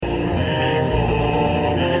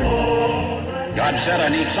God said, I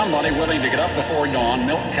need somebody willing to get up before dawn,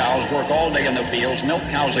 milk cows, work all day in the fields, milk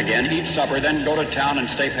cows again, eat supper, then go to town and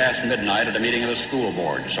stay past midnight at a meeting of the school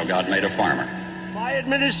board. So God made a farmer. My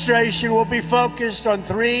administration will be focused on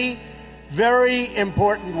three very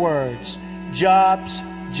important words: jobs,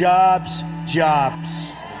 jobs, jobs.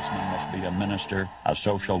 A policeman must be a minister, a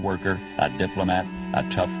social worker, a diplomat, a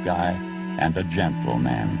tough guy, and a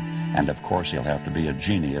gentleman. And of course he'll have to be a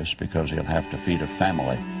genius because he'll have to feed a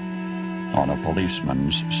family on a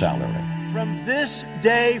policeman's salary. From this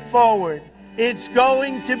day forward, it's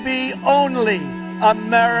going to be only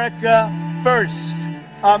America first.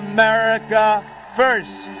 America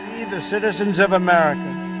first. We, the citizens of America,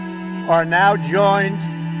 are now joined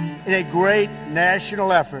in a great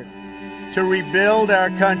national effort to rebuild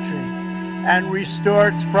our country and restore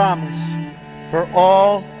its promise for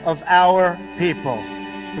all of our people.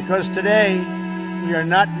 Because today, we are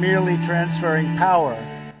not merely transferring power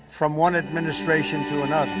from one administration to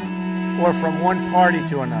another, or from one party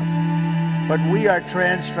to another, but we are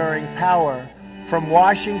transferring power from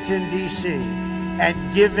Washington, D.C.,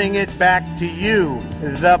 and giving it back to you,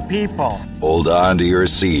 the people. Hold on to your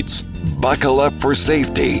seats. Buckle up for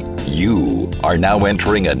safety. You are now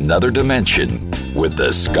entering another dimension with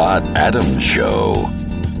The Scott Adams Show.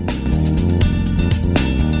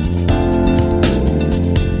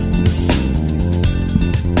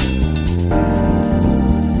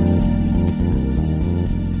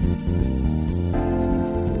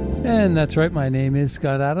 And that's right. My name is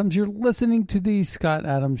Scott Adams. You're listening to the Scott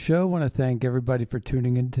Adams Show. I want to thank everybody for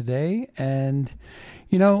tuning in today. And,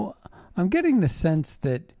 you know, I'm getting the sense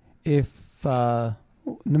that if no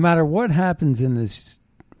matter what happens in this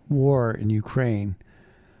war in Ukraine,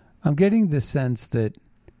 I'm getting the sense that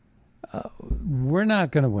we're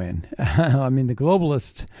not going to win. I mean, the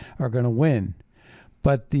globalists are going to win,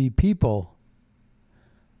 but the people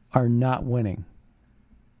are not winning.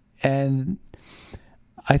 And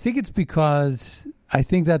I think it's because I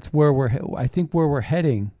think that's where we're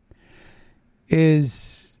heading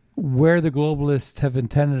is where the globalists have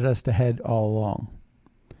intended us to head all along.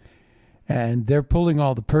 And they're pulling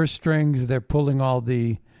all the purse strings, they're pulling all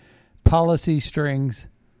the policy strings,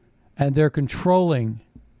 and they're controlling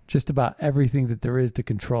just about everything that there is to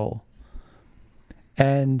control.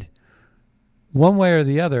 And one way or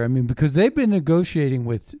the other, I mean, because they've been negotiating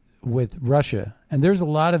with Russia, and there's a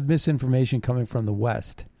lot of misinformation coming from the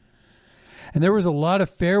West. And there was a lot of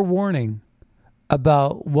fair warning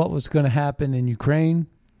about what was going to happen in Ukraine.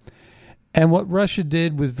 And what Russia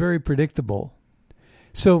did was very predictable.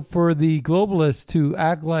 So for the globalists to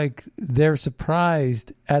act like they're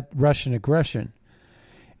surprised at Russian aggression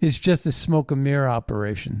is just a smoke and mirror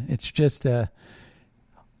operation. It's just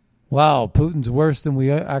wow, Putin's worse than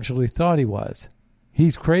we actually thought he was.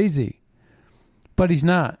 He's crazy, but he's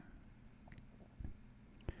not.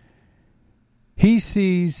 He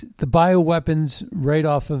sees the bioweapons right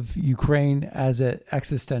off of Ukraine as an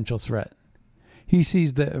existential threat. He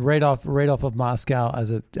sees the right off of Moscow as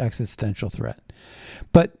an existential threat.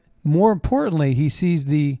 But more importantly, he sees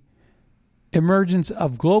the emergence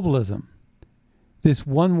of globalism, this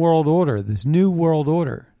one world order, this new world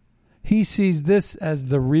order. He sees this as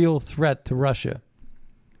the real threat to Russia.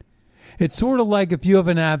 It's sort of like if you have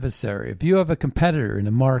an adversary, if you have a competitor in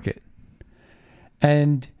a market,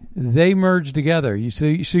 and they merge together. So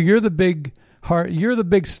you're the big you're the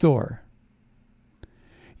big store.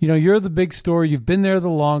 You know, you're the big store. You've been there the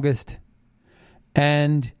longest,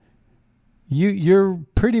 and you're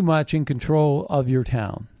pretty much in control of your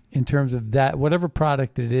town in terms of that whatever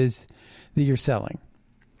product it is that you're selling.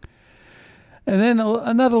 And then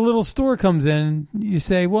another little store comes in. You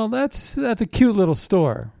say, "Well, that's a cute little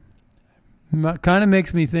store." Kind of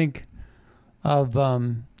makes me think of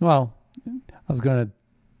I was going to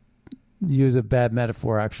use a bad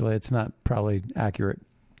metaphor, actually. It's not probably accurate.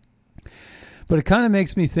 But it kind of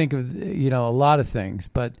makes me think of, a lot of things.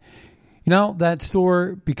 But, that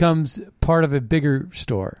store becomes part of a bigger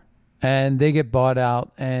store. And they get bought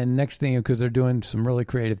out. And next thing, because they're doing some really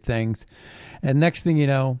creative things. And next thing you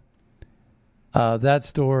know, that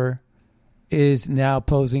store is now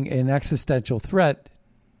posing an existential threat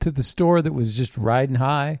to the store that was just riding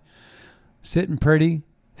high, sitting pretty,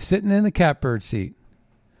 sitting in the catbird seat.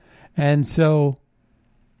 And so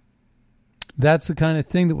that's the kind of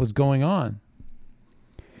thing that was going on.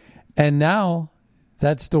 And now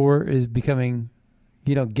that store is becoming,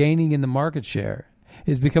 gaining in the market share,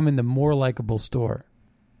 is becoming the more likable store.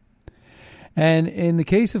 And in the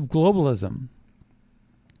case of globalism,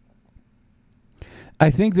 I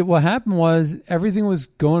think that what happened was everything was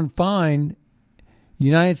going fine.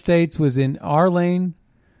 United States was in our lane,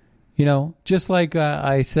 just like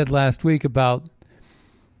I said last week about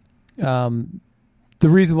the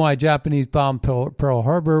reason why Japanese bombed Pearl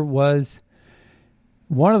Harbor was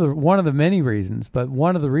one of the many reasons, but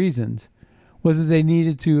one of the reasons was that they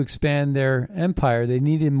needed to expand their empire. They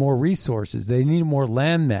needed more resources. They needed more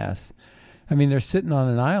land mass. I mean, they're sitting on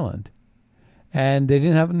an island, and they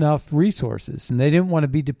didn't have enough resources, and they didn't want to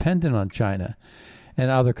be dependent on China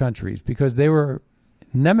and other countries because they were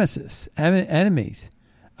enemies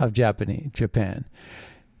of Japan.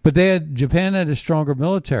 But Japan had a stronger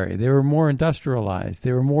military. They were more industrialized.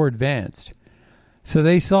 They were more advanced. So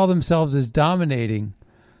they saw themselves as dominating.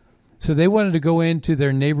 So they wanted to go into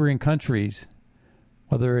their neighboring countries,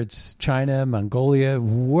 whether it's China, Mongolia,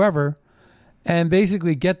 whoever, and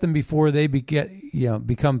basically get them before they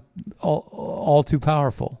become all too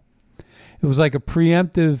powerful. It was like a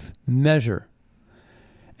preemptive measure.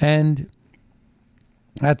 And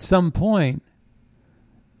at some point,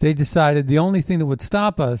 they decided the only thing that would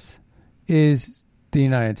stop us is the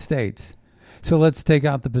United States. So let's take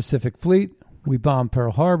out the Pacific Fleet. We bomb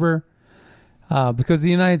Pearl Harbor because the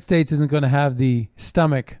United States isn't going to have the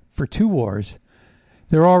stomach for two wars.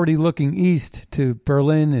 They're already looking east to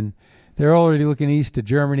Berlin, and they're already looking east to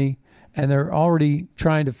Germany, and they're already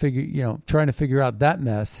trying to figure out that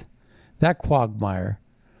mess, that quagmire,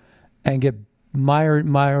 and get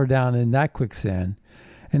mired down in that quicksand.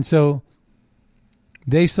 And so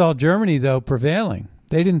they saw Germany, though, prevailing.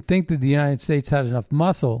 They didn't think that the United States had enough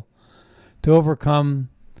muscle to overcome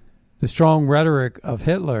the strong rhetoric of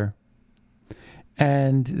Hitler,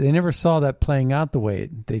 and they never saw that playing out the way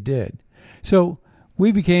they did. So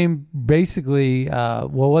we became basically,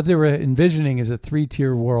 what they were envisioning is a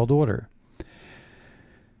three-tier world order,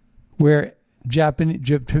 where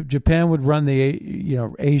Japan would run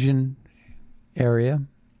the Asian area,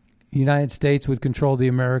 United States would control the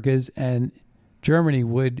Americas, and Germany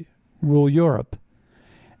would rule Europe.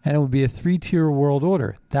 And it would be a three-tier world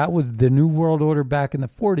order. That was the new world order back in the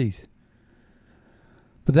 40s.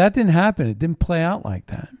 But that didn't happen. It didn't play out like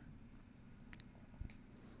that.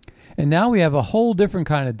 And now we have a whole different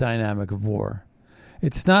kind of dynamic of war.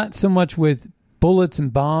 It's not so much with bullets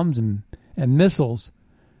and bombs and missiles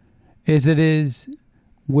as it is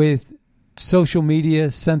with social media,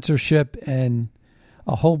 censorship, and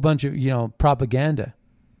a whole bunch of, propaganda.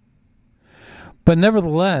 But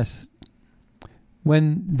nevertheless,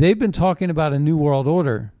 when they've been talking about a new world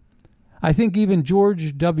order, I think even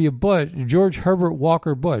George Herbert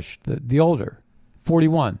Walker Bush, the older,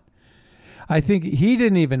 41, I think he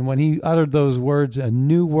didn't even, when he uttered those words, a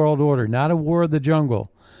new world order, not a war of the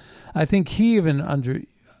jungle, I think he even I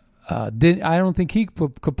don't think he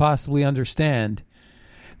could possibly understand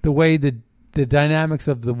the way the dynamics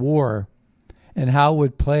of the war and how it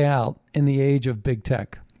would play out in the age of big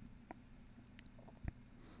tech.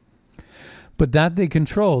 But that they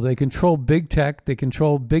control. They control big tech. They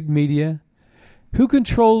control big media. Who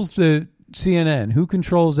controls the CNN? Who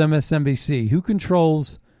controls MSNBC? Who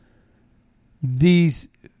controls these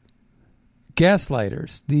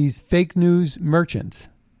gaslighters, these fake news merchants?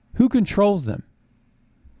 Who controls them?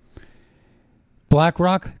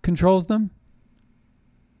 BlackRock controls them.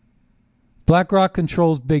 BlackRock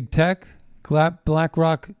controls big tech.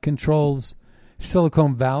 BlackRock controls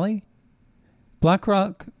Silicon Valley.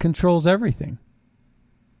 BlackRock controls everything.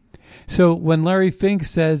 So when Larry Fink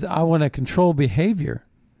says, I want to control behavior,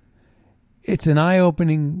 it's an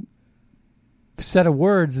eye-opening set of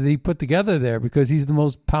words that he put together there because he's the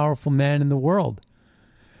most powerful man in the world.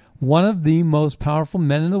 One of the most powerful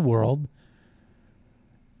men in the world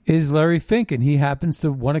is Larry Fink, and he happens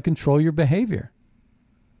to want to control your behavior.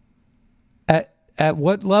 At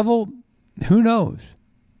what level? Who knows?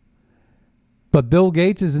 But Bill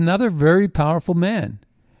Gates is another very powerful man.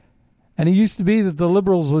 And it used to be that the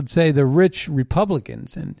liberals would say the rich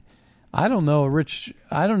Republicans. And I don't know a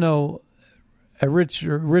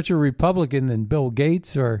richer Republican than Bill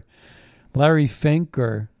Gates or Larry Fink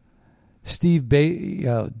or Jeff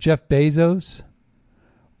Bezos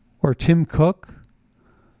or Tim Cook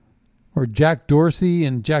or Jack Dorsey.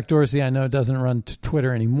 And Jack Dorsey, I know, doesn't run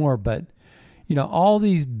Twitter anymore, but all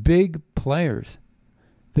these big players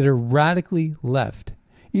that are radically left.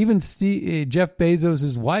 Even Jeff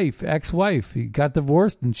Bezos' ex-wife, he got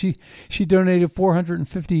divorced, and she donated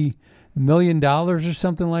 $450 million or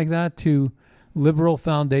something like that to liberal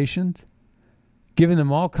foundations, giving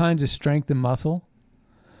them all kinds of strength and muscle.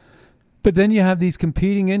 But then you have these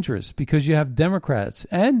competing interests because you have Democrats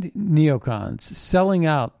and neocons selling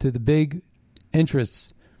out to the big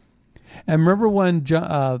interests. And remember when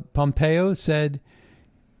Pompeo said,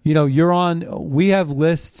 you're on, we have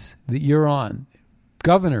lists that you're on.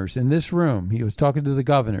 Governors in this room, he was talking to the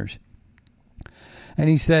governors. And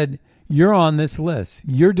he said, you're on this list.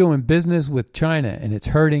 You're doing business with China, and it's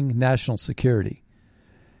hurting national security.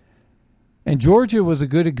 And Georgia was a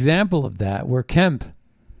good example of that, where Kemp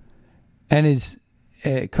and his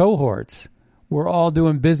cohorts were all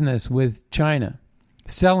doing business with China,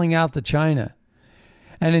 selling out to China.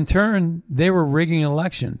 And in turn, they were rigging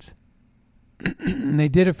elections. And they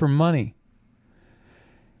did it for money.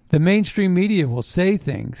 The mainstream media will say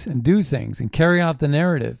things and do things and carry out the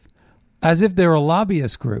narrative as if they're a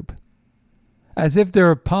lobbyist group, as if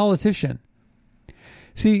they're a politician.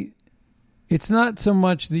 See, it's not so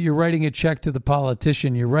much that you're writing a check to the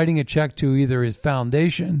politician. You're writing a check to either his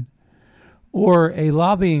foundation or a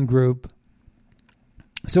lobbying group.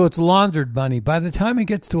 So it's laundered money. By the time it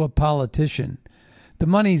gets to a politician, the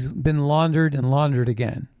money's been laundered and laundered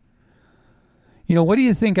again. You know, what do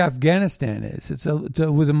you think Afghanistan is?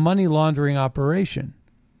 It was a money laundering operation.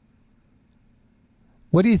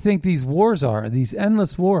 What do you think these wars are, these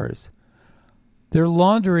endless wars? They're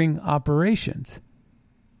laundering operations.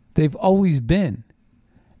 They've always been.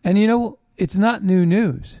 And you know, it's not new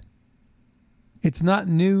news. It's not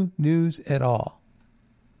new news at all.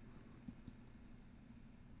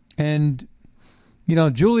 And, you know,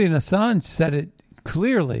 Julian Assange said it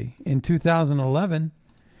clearly in 2011.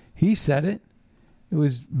 He said it. It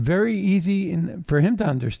was very easy for him to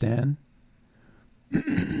understand.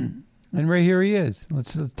 And right here he is.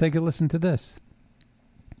 Let's take a listen to this.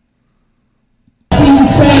 To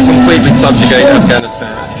completely subjugate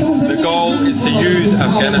Afghanistan. The goal is to use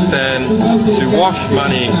Afghanistan to wash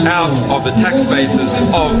money out of the tax bases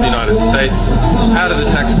of the United States, out of the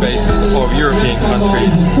tax bases of European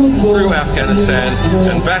countries, through Afghanistan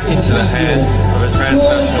and back into the hands of a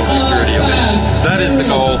transnational security event. That is the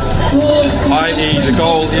goal, i.e. the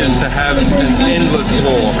goal is to have an endless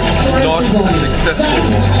war, not a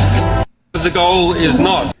successful war. The goal is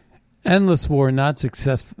not endless war, not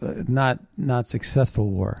successful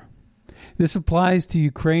war. This applies to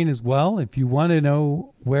Ukraine as well. If you want to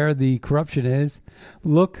know where the corruption is,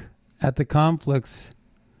 look at the conflicts.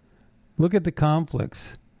 Look at the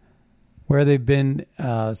conflicts where they've been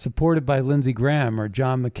supported by Lindsey Graham or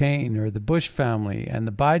John McCain or the Bush family and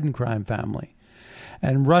the Biden crime family.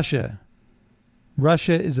 And Russia.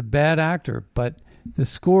 Russia is a bad actor, but the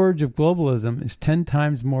scourge of globalism is 10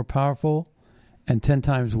 times more powerful and 10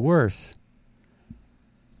 times worse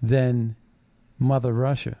than Mother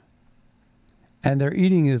Russia. And they're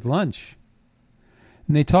eating his lunch.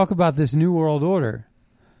 And they talk about this New World Order.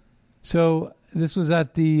 So this was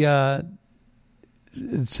at the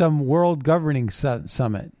some World Governing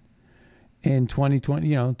Summit in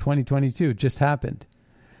 2022. It just happened.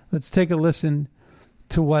 Let's take a listen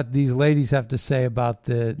to what these ladies have to say about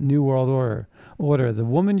the New World Order. The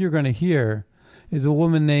woman you're going to hear is a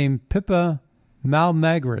woman named Pippa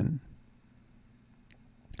Malmgren.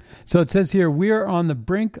 So it says here, we are on the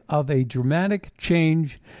brink of a dramatic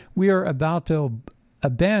change. We are about to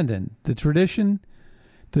abandon the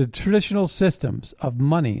traditional systems of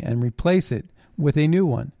money and replace it with a new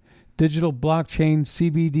one, digital blockchain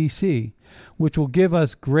CBDC, which will give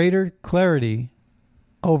us greater clarity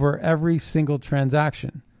over every single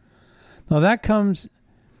transaction. Now that comes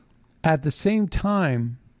at the same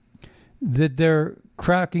time that they're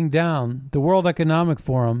cracking down. The World Economic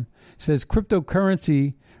Forum says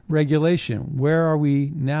cryptocurrency regulation. Where are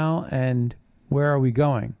we now and where are we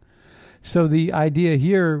going? So the idea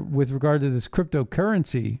here with regard to this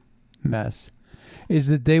cryptocurrency mess is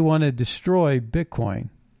that they want to destroy Bitcoin.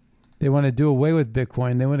 They want to do away with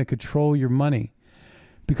Bitcoin. They want to control your money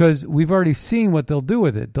because we've already seen what they'll do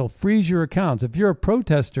with it. They'll freeze your accounts. If you're a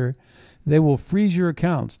protester, they will freeze your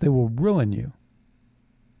accounts. They will ruin you.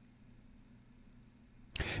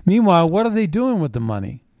 Meanwhile, what are they doing with the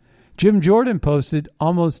money? Jim Jordan posted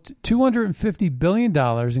almost $250 billion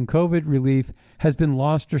in COVID relief has been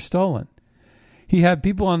lost or stolen. He had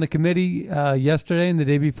people on the committee yesterday and the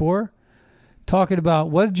day before talking about,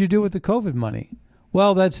 what did you do with the COVID money?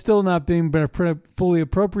 Well, that's still not being fully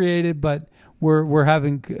appropriated, but we're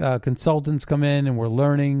having consultants come in and we're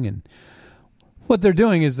learning. And what they're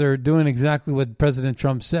doing is they're doing exactly what President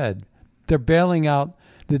Trump said. They're bailing out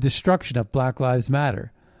the destruction of Black Lives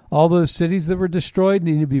Matter. All those cities that were destroyed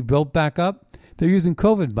need to be built back up. They're using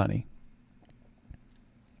COVID money.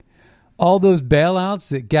 All those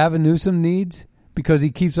bailouts that Gavin Newsom needs because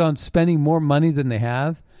he keeps on spending more money than they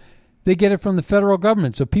have, they get it from the federal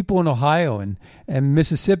government. So people in Ohio and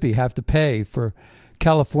Mississippi have to pay for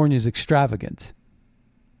California's extravagance.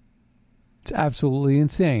 It's absolutely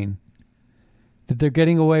insane that they're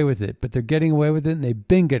getting away with it, but they're getting away with it and they've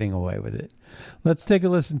been getting away with it. Let's take a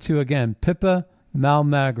listen to, again, Pippa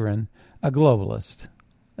Malmgren, a globalist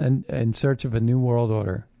and in search of a new world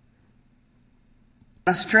order.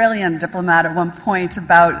 Australian diplomat at one point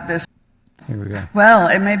about this. Here we go. Well,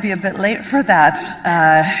 it may be a bit late for that.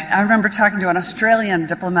 I remember talking to an Australian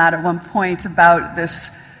diplomat at one point about this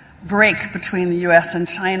break between the U.S. and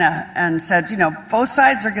China and said, both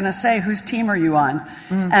sides are going to say, whose team are you on?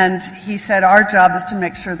 And he said, our job is to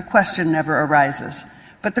make sure the question never arises.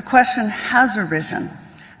 But the question has arisen.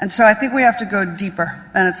 And so I think we have to go deeper.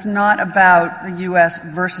 And it's not about the U.S.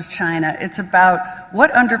 versus China. It's about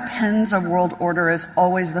what underpins a world order is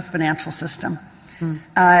always the financial system.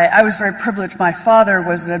 I was very privileged. My father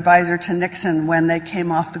was an advisor to Nixon when they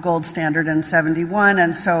came off the gold standard in '71.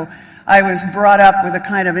 And so I was brought up with a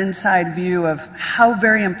kind of inside view of how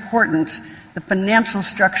very important the financial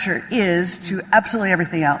structure is to absolutely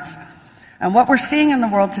everything else. And what we're seeing in the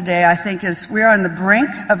world today, I think, is we are on the brink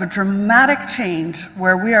of a dramatic change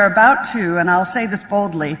where we are about to, and I'll say this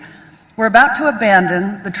boldly, we're about to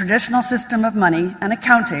abandon the traditional system of money and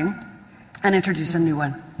accounting and introduce a new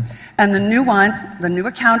one. And the new one, the new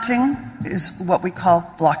accounting, is what we call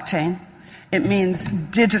blockchain. It means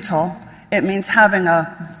digital. It means having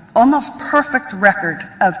a almost perfect record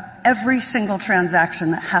of every single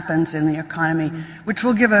transaction that happens in the economy, which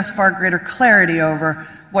will give us far greater clarity over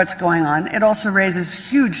what's going on. It also raises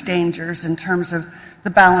huge dangers in terms of the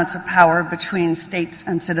balance of power between states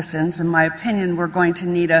and citizens. In my opinion, we're going to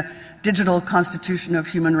need a digital constitution of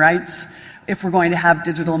human rights if we're going to have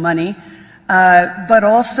digital money. But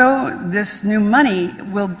also, this new money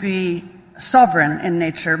will be sovereign in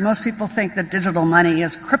nature. Most people think that digital money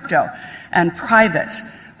is crypto and private.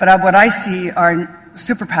 But what I see are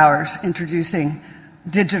superpowers introducing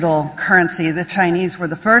digital currency. The Chinese were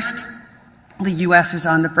the first. The U.S. is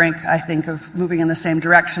on the brink, I think, of moving in the same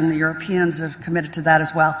direction. The Europeans have committed to that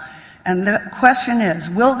as well. And the question is,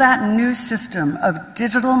 will that new system of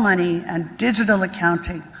digital money and digital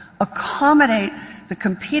accounting accommodate the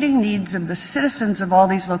competing needs of the citizens of all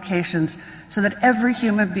these locations so that every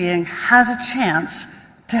human being has a chance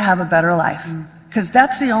to have a better life? Because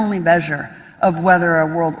that's the only measure of whether a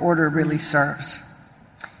world order really serves.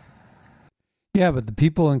 Yeah, but the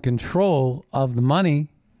people in control of the money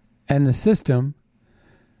and the system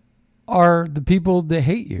are the people that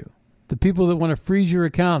hate you, the people that want to freeze your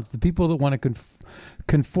accounts, the people that want to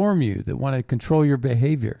conform you, that want to control your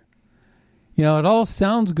behavior. It all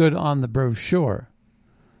sounds good on the brochure,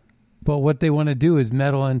 but what they want to do is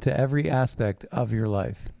meddle into every aspect of your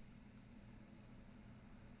life.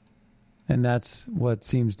 And that's what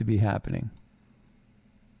seems to be happening.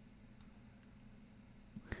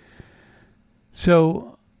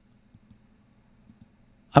 So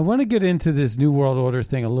I want to get into this New World Order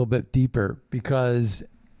thing a little bit deeper because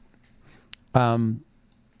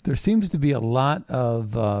there seems to be a lot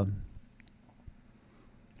of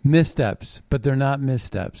missteps, but they're not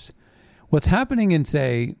missteps. What's happening in,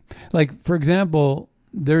 say, like, for example,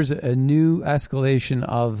 there's a new escalation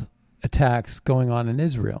of attacks going on in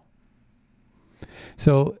Israel.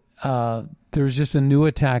 So there's just a new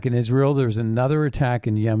attack in Israel. There's another attack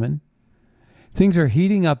in Yemen. Things are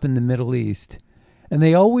heating up in the Middle East. And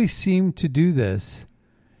they always seem to do this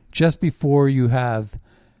just before you have,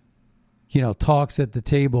 talks at the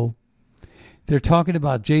table. They're talking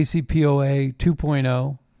about JCPOA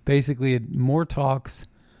 2.0, basically more talks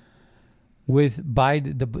with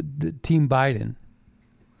Biden, the Team Biden.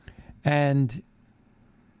 And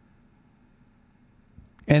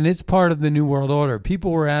it's part of the New World Order.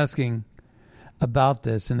 People were asking about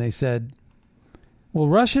this, and they said, well,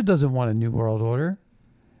 Russia doesn't want a New World Order.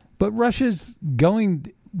 But Russia's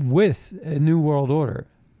going with a New World Order.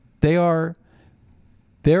 They're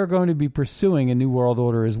going to be pursuing a New World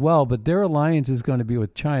Order as well, but their alliance is going to be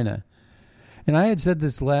with China. And I had said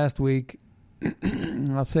this last week,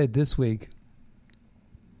 I'll say it this week,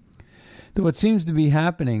 that what seems to be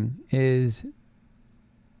happening is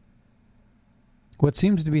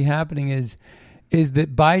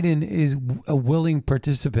that Biden is a willing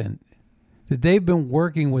participant. That they've been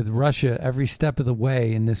working with Russia every step of the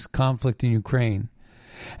way in this conflict in Ukraine.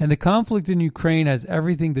 And the conflict in Ukraine has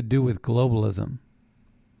everything to do with globalism.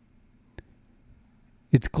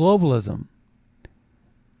 It's globalism.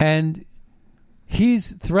 And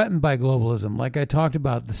he's threatened by globalism, like I talked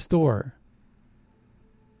about, the store.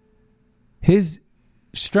 His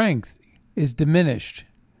strength is diminished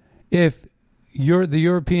if the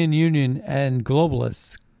European Union and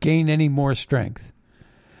globalists gain any more strength.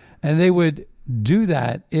 And they would do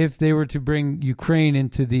that if they were to bring Ukraine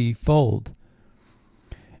into the fold.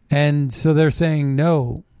 And so they're saying,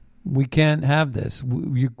 no, we can't have this.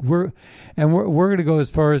 We're going to go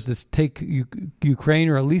as far as to take Ukraine,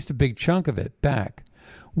 or at least a big chunk of it, back.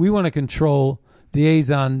 We want to control the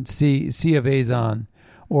Sea of Azov,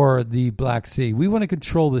 or the Black Sea. We want to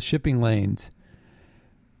control the shipping lanes.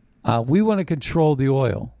 We want to control the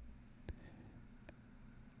oil.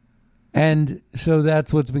 And so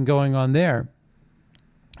that's what's been going on there.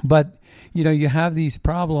 But, you have these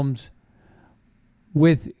problems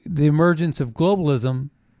with the emergence of globalism,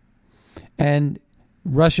 and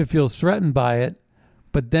Russia feels threatened by it.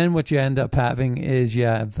 But then what you end up having is you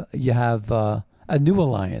have a new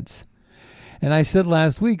alliance. And I said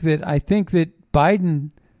last week that I think that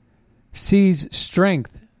Biden sees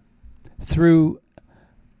strength through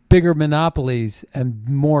bigger monopolies and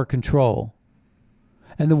more control.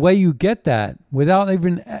 And the way you get that without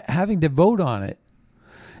even having to vote on it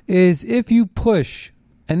is if you push,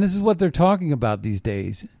 and this is what they're talking about these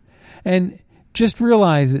days, and just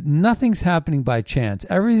realize that nothing's happening by chance.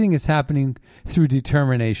 Everything is happening through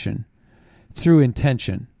determination, through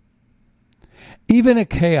intention. Even the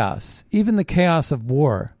chaos of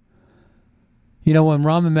war. When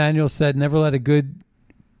Rahm Emanuel said, never let a good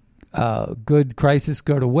crisis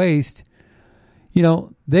go to waste,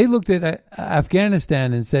 they looked at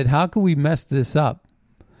Afghanistan and said, how can we mess this up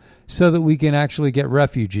so that we can actually get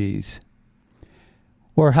refugees?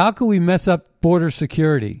 Or how can we mess up border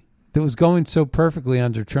security that was going so perfectly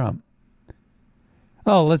under Trump?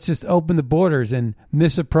 Oh, let's just open the borders and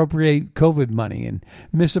misappropriate COVID money and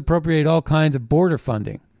misappropriate all kinds of border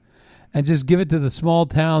funding and just give it to the small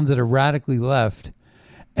towns that are radically left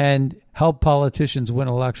and help politicians win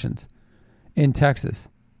elections in Texas.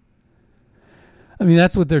 I mean,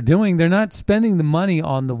 that's what they're doing. They're not spending the money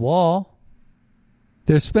on the wall.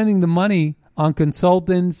 They're spending the money on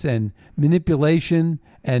consultants and manipulation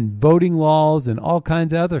and voting laws and all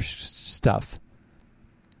kinds of other stuff.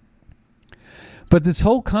 But this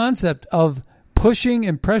whole concept of pushing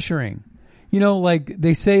and pressuring, like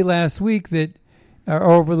they say last week that,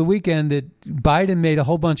 or over the weekend, that Biden made a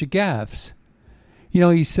whole bunch of gaffes.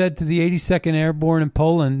 He said to the 82nd Airborne in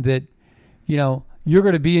Poland that, you're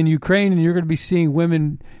going to be in Ukraine and you're going to be seeing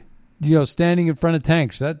women, standing in front of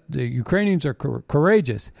tanks. That the Ukrainians are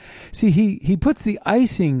courageous. See, he puts the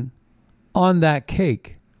icing on that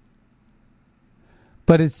cake,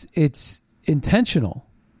 but it's intentional.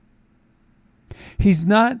 He's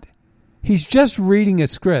just reading a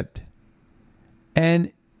script.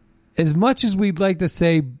 And as much as we'd like to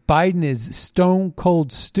say Biden is stone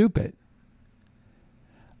cold stupid,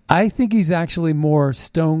 I think he's actually more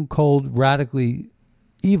stone cold radically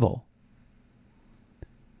evil.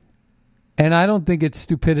 And I don't think it's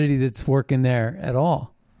stupidity that's working there at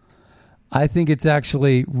all. I think it's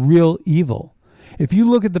actually real evil. If you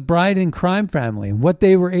look at the Biden crime family and what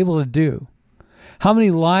they were able to do, how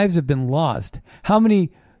many lives have been lost, how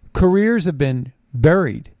many careers have been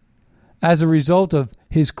buried as a result of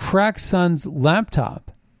his crack son's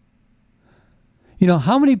laptop.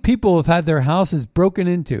 How many people have had their houses broken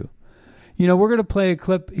into? We're going to play a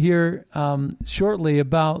clip here shortly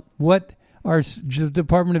about what our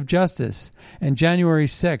Department of Justice and January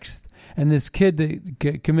 6th and this kid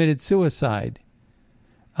that committed suicide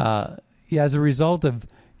as a result of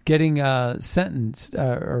getting sentenced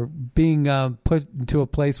or being put into a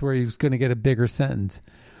place where he was going to get a bigger sentence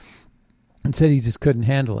and said he just couldn't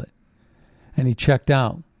handle it. And he checked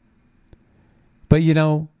out. But,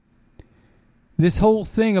 this whole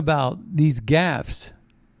thing about these gaffes,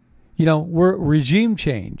 we're regime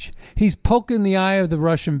change. He's poking the eye of the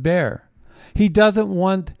Russian bear. He doesn't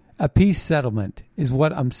want a peace settlement, is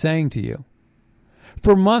what I'm saying to you.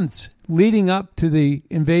 For months leading up to the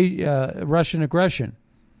Russian aggression,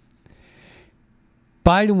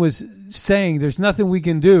 Biden was saying there's nothing we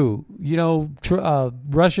can do.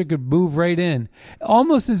 Russia could move right in.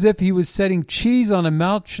 Almost as if he was setting cheese on a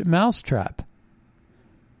mouse trap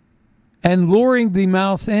and luring the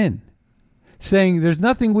mouse in, saying there's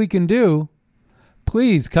nothing we can do.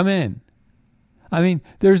 Please come in. I mean,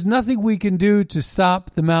 there's nothing we can do to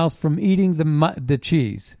stop the mouse from eating the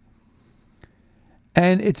cheese.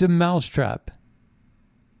 And it's a mousetrap.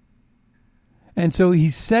 And so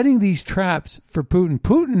he's setting these traps for Putin.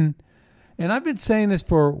 Putin, and I've been saying this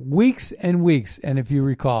for weeks and weeks, and if you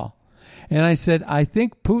recall, and I said, I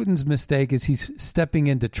think Putin's mistake is he's stepping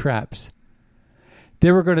into traps.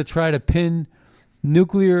 They were going to try to pin a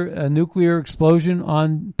nuclear explosion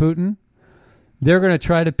on Putin. They're going to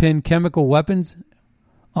try to pin chemical weapons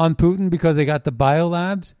on Putin because they got the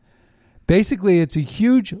biolabs. Basically, it's a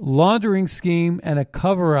huge laundering scheme and a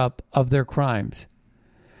cover-up of their crimes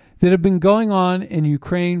that have been going on in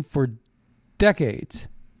Ukraine for decades.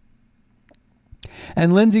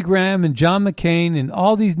 And Lindsey Graham and John McCain and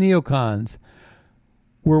all these neocons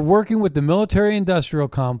were working with the military-industrial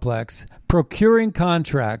complex, procuring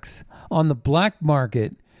contracts on the black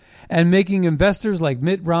market, and making investors like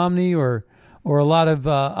Mitt Romney or a lot of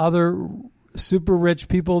other super rich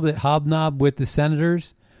people that hobnob with the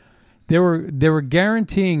senators, they were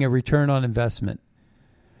guaranteeing a return on investment.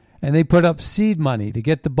 And they put up seed money to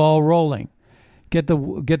get the ball rolling, get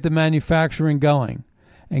the manufacturing going,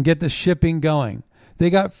 and get the shipping going. They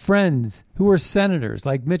got friends who were senators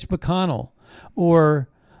like Mitch McConnell or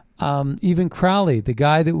even Crowley, the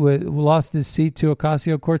guy that lost his seat to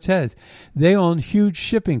Ocasio-Cortez. They own huge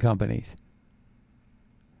shipping companies.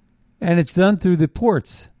 And it's done through the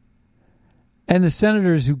ports. And the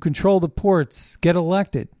senators who control the ports get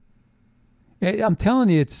elected. I'm telling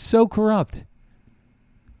you, it's so corrupt.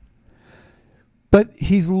 But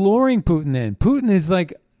he's luring Putin in. Putin is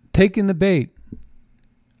like taking the bait.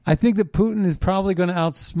 I think that Putin is probably going to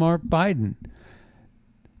outsmart Biden.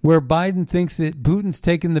 Where Biden thinks that Putin's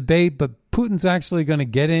taking the bait, but Putin's actually going to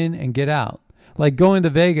get in and get out. Like going to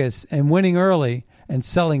Vegas and winning early and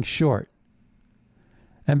selling short.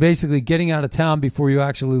 And basically getting out of town before you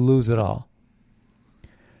actually lose it all.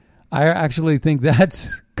 I actually think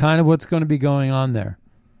that's kind of what's going to be going on there.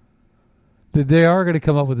 That they are going to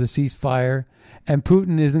come up with a ceasefire, and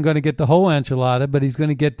Putin isn't going to get the whole enchilada, but he's going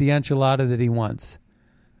to get the enchilada that he wants.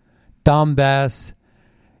 Donbass.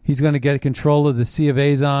 He's going to get control of the Sea of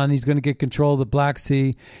Azov. He's going to get control of the Black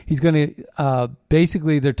Sea. He's going to,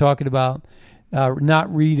 basically, they're talking about not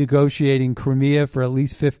renegotiating Crimea for at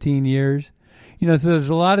least 15 years. So there's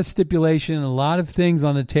a lot of stipulation, a lot of things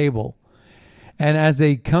on the table. And as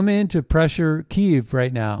they come in to pressure Kyiv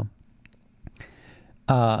right now,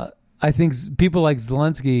 I think people like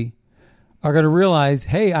Zelensky are going to realize,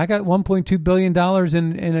 hey, I got $1.2 billion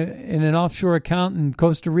in an offshore account in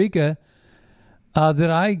Costa Rica that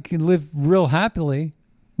I can live real happily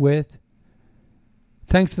with,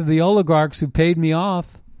 thanks to the oligarchs who paid me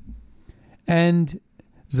off. And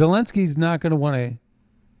Zelensky's not going to want to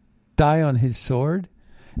die on his sword.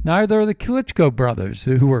 Neither are the Klitschko brothers,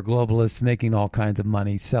 who are globalists making all kinds of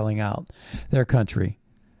money selling out their country.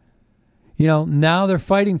 Now they're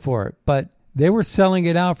fighting for it, but they were selling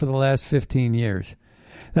it out for the last 15 years.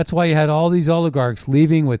 That's why you had all these oligarchs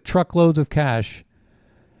leaving with truckloads of cash.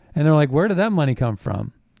 And they're like, where did that money come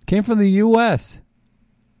from? It came from the U.S.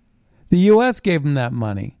 The U.S. gave them that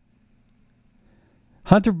money.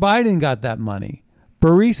 Hunter Biden got that money.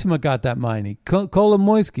 Burisma got that money.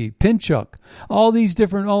 Kolomoisky, Pinchuk, all these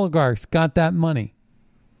different oligarchs got that money.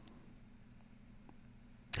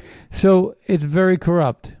 So it's very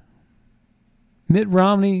corrupt. Mitt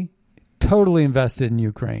Romney totally invested in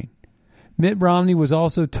Ukraine. Mitt Romney was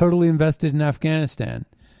also totally invested in Afghanistan.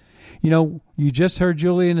 You just heard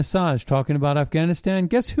Julian Assange talking about Afghanistan.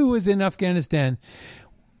 Guess who was in Afghanistan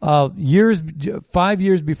 5 years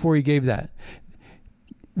before he gave that?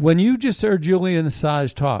 When you just heard Julian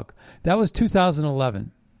Assange talk, that was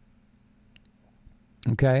 2011.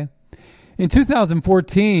 Okay? In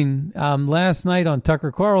 2014, last night on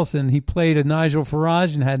Tucker Carlson, he played a Nigel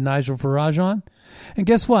Farage and had Nigel Farage on. And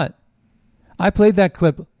guess what? I played that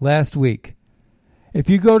clip last week. If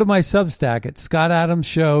you go to my Substack at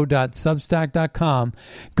scottadamshow.substack.com,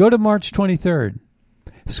 go to March 23rd.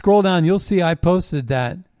 Scroll down, you'll see I posted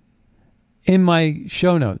that in my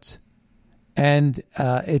show notes. And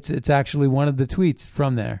it's actually one of the tweets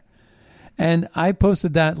from there. And I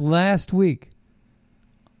posted that last week.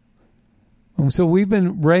 So we've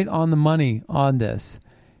been right on the money on this.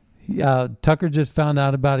 Tucker just found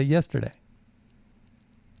out about it yesterday.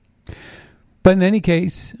 But in any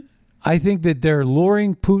case, I think that they're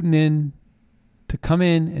luring Putin in to come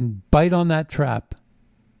in and bite on that trap.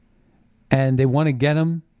 And they want to get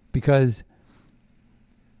him because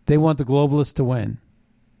they want the globalists to win.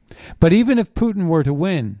 But even if Putin were to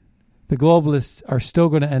win, the globalists are still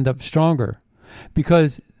going to end up stronger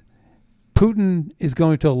because Putin is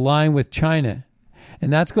going to align with China.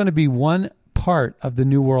 And that's going to be one part of the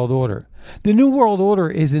New World Order. The New World Order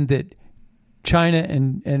isn't that China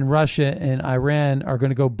and Russia and Iran are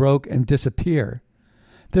going to go broke and disappear.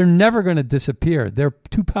 They're never going to disappear. They're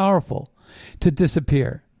too powerful to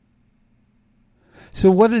disappear.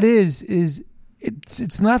 So what it is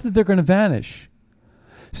it's not that they're going to vanish.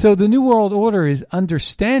 So the New World Order is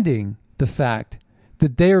understanding the fact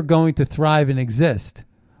that they are going to thrive and exist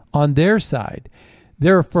on their side.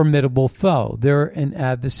 They're a formidable foe. They're an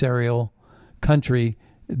adversarial country.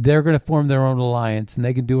 They're going to form their own alliance and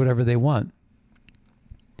they can do whatever they want.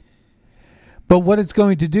 But what it's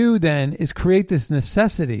going to do then is create this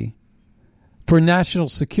necessity for national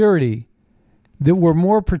security that we're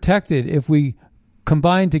more protected if we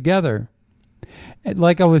combine together.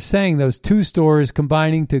 Like I was saying, those two stores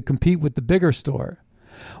combining to compete with the bigger store.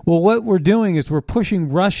 Well, what we're doing is we're pushing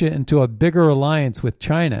Russia into a bigger alliance with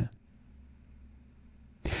China.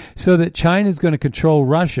 so that China's going to control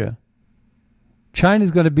Russia.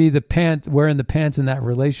 China's going to be wearing the pants in that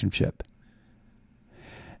relationship.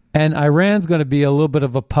 And Iran's going to be a little bit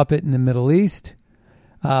of a puppet in the Middle East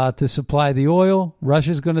to supply the oil.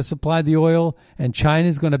 Russia's going to supply the oil, and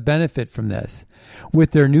China's going to benefit from this.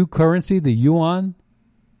 With their new currency, the yuan,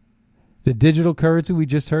 the digital currency we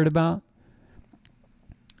just heard about.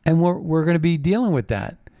 And we're going to be dealing with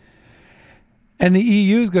that. And the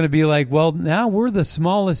EU is going to be like, well, now we're the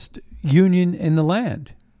smallest union in the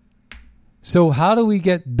land. So how do we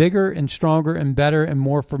get bigger and stronger and better and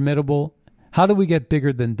more formidable? How do we get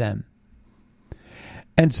bigger than them?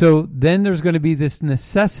 And so then there's going to be this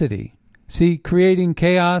necessity. See, creating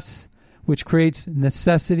chaos, which creates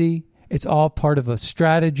necessity. It's all part of a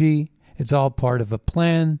strategy. It's all part of a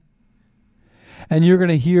plan. And you're going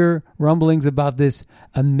to hear rumblings about this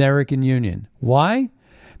American Union. Why?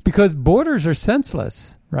 Because borders are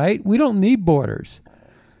senseless, right? We don't need borders.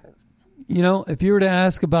 You know, if you were to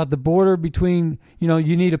ask about the border between, you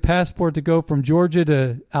need a passport to go from Georgia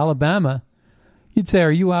to Alabama, you'd say,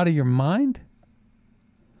 are you out of your mind?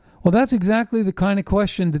 Well, that's exactly the kind of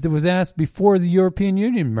question that was asked before the European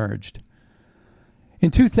Union merged. In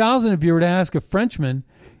 2000, if you were to ask a Frenchman,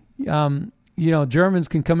 Germans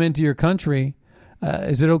can come into your country.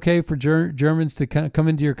 Is it okay for Germans to come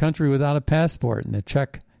into your country without a passport and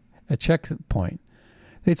a checkpoint?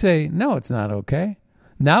 They'd say, no, it's not okay.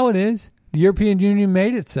 Now it is. The European Union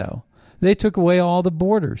made it so. They took away all the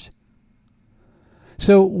borders.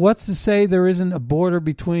 So what's to say there isn't a border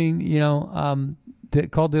between,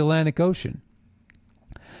 called the Atlantic Ocean?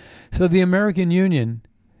 So the American Union,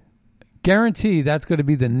 guarantee that's going to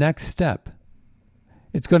be the next step.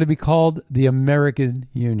 It's going to be called the American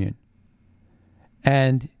Union.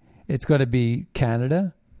 And it's going to be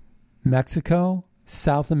Canada, Mexico,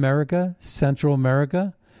 South America, Central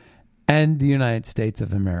America, and the United States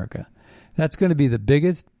of America. That's going to be the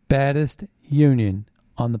biggest, baddest union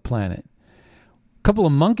on the planet. A couple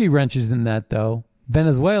of monkey wrenches in that, though.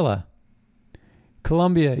 Venezuela,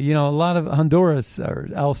 Colombia, a lot of Honduras or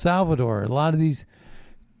El Salvador, a lot of these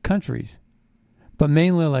countries. But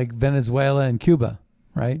mainly like Venezuela and Cuba,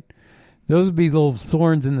 right? Those would be little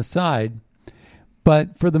thorns in the side.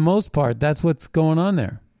 But for the most part, that's what's going on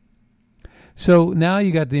there. So now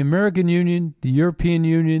you got the American Union, the European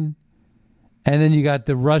Union, and then you got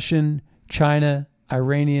the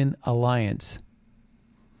Russian-China-Iranian alliance.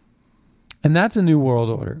 And that's a new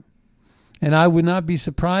world order. And I would not be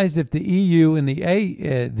surprised if the EU and the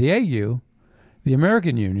AU, the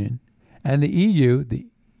American Union, and the EU, the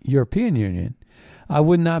European Union, I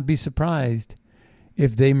would not be surprised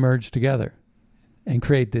if they merge together and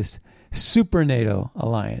create this Super NATO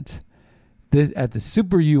alliance at the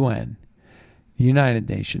Super UN, the United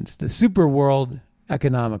Nations, the Super World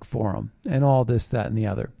Economic Forum, and all this, that, and the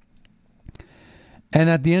other. And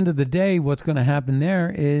at the end of the day, what's going to happen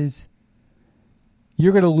there is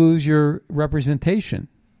you're going to lose your representation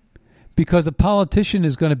because a politician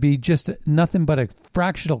is going to be just nothing but a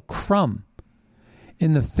fractional crumb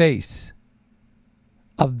in the face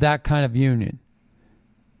of that kind of union.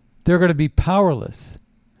 They're going to be powerless.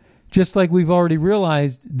 Just like we've already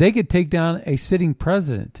realized, they could take down a sitting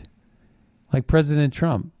president, like President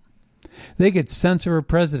Trump. They could censor a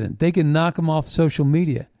president. They can knock him off social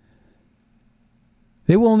media.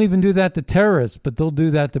 They won't even do that to terrorists, but they'll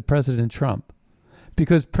do that to President Trump.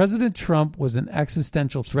 Because President Trump was an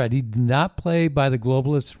existential threat. He did not play by the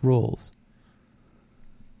globalist rules.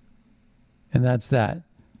 And that's that.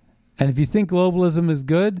 And if you think globalism is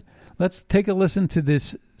good, let's take a listen to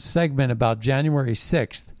this segment about January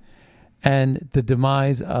 6th. And the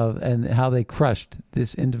demise of and how they crushed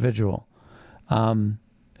this individual.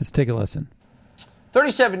 Let's take a listen.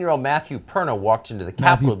 37-year-old Matthew Perna walked into the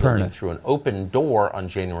Capitol building through an open door on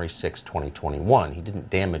January 6, 2021. He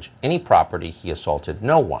didn't damage any property. He assaulted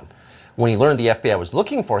no one. When he learned the FBI was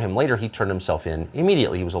looking for him later, he turned himself in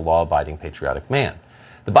immediately. He was a law-abiding, patriotic man.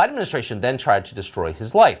 The Biden administration then tried to destroy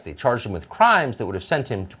his life. They charged him with crimes that would have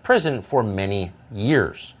sent him to prison for many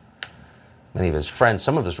years. Many of his friends,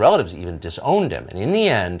 some of his relatives even disowned him. And in the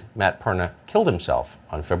end, Matt Perna killed himself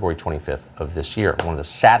on February 25th of this year. One of the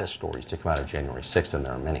saddest stories to come out of January 6th, and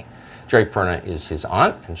there are many. Jerry Perna is his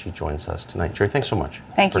aunt, and she joins us tonight. Jerry, thanks so much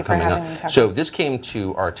for coming on. Thank you. So this came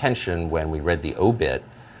to our attention when we read the obit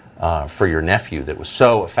for your nephew that was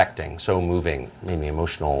so affecting, so moving, made me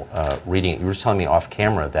emotional reading it. You were just telling me off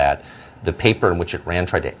camera that the paper in which it ran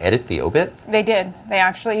tried to edit the obit? They did. They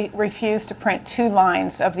actually refused to print 2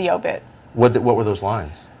 lines of the obit. What were those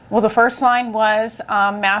lines? Well, the first line was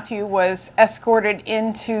Matthew was escorted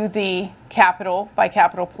into the Capitol by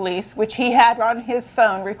Capitol Police, which he had on his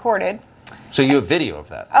phone recorded. So you have video of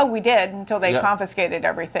that? Oh, we did, until they confiscated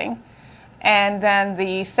everything. And then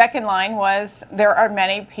the second line was, there are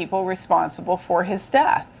many people responsible for his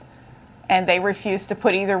death. And they refused to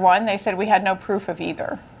put either one. They said we had no proof of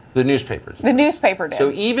either. The newspapers? The newspaper did.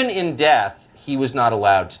 So even in death, he was not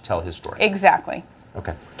allowed to tell his story? Exactly.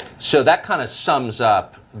 Okay. So that kind of sums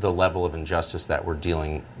up the level of injustice that we're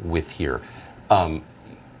dealing with here.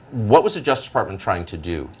 What was the Justice Department trying to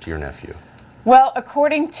do to your nephew? Well,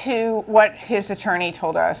 according to what his attorney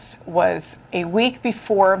told us, was a week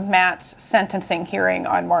before Matt's sentencing hearing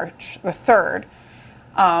on March the 3rd,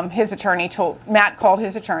 Matt called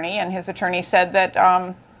his attorney, and his attorney said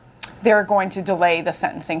that they're going to delay the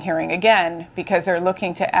sentencing hearing again because they're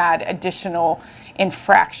looking to add additional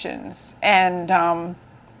infractions. And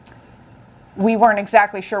we weren't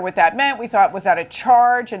exactly sure what that meant. We thought, was that a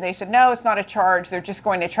charge? And they said, no, it's not a charge. They're just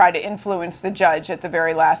going to try to influence the judge at the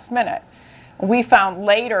very last minute. We found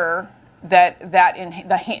later that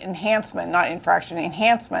the enhancement, not infraction,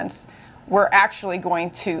 enhancements, were actually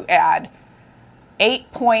going to add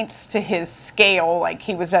 8 points to his scale. Like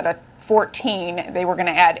he was at a 14, they were going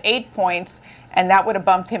to add 8 points, and that would have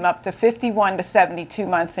bumped him up to 51 to 72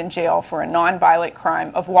 months in jail for a nonviolent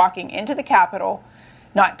crime of walking into the Capitol,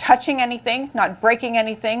 not touching anything, not breaking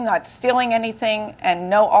anything, not stealing anything, and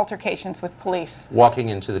no altercations with police. Walking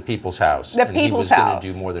into the people's house. The people's house. And he was going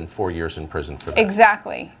to do more than 4 years in prison for that.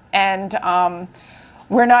 Exactly. And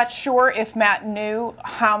we're not sure if Matt knew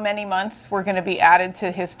how many months were going to be added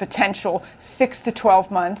to his potential 6 to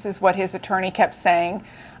 12 months, is what his attorney kept saying.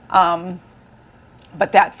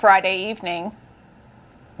 But that Friday evening,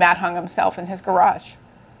 Matt hung himself in his garage.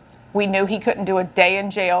 We knew he couldn't do a day in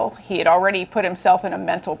jail. He had already put himself in a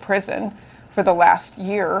mental prison for the last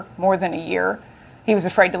year, more than a year. He was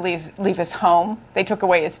afraid to leave his home. They took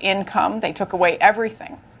away his income. They took away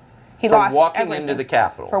everything. He lost walking everything. Into the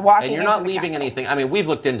Capitol. For walking and you're into not leaving anything. I mean, we've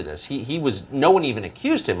looked into this. No one even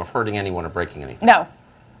accused him of hurting anyone or breaking anything. No.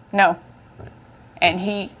 Right. And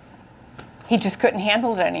he just couldn't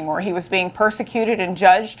handle it anymore. He was being persecuted and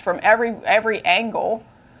judged from every angle.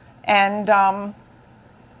 And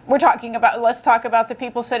let's talk about the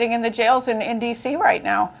people sitting in the jails in D.C. right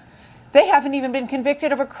now. They haven't even been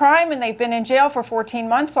convicted of a crime, and they've been in jail for 14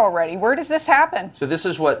 months already. Where does this happen? So this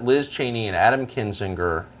is what Liz Cheney and Adam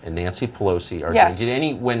Kinzinger and Nancy Pelosi are yes.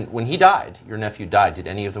 doing. When he died, your nephew died, did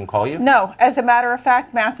any of them call you? No. As a matter of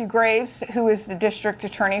fact, Matthew Graves, who is the district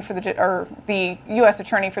attorney the U.S.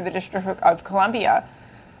 attorney for the District of Columbia,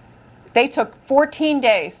 they took 14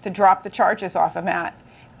 days to drop the charges off of Matt.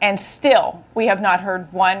 And still, we have not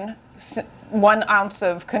heard one ounce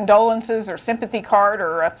of condolences or sympathy card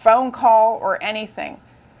or a phone call or anything.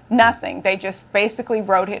 Nothing. They just basically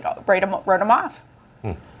wrote him off.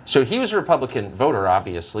 So he was a Republican voter,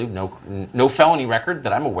 obviously. No felony record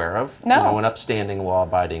that I'm aware of. No. An upstanding,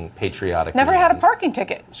 law-abiding, patriotic Never man. had a parking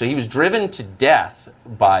ticket. So he was driven to death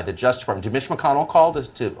by the Justice Department. Did Mitch McConnell call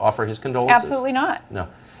to offer his condolences? Absolutely not.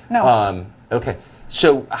 No. Okay.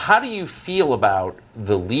 So how do you feel about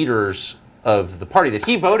the leaders of the party that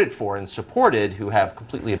he voted for and supported who have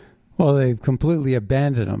completely... Well, they've completely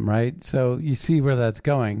abandoned him, right? So you see where that's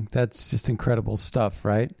going. That's just incredible stuff,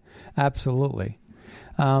 right? Absolutely.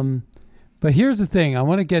 But here's the thing. I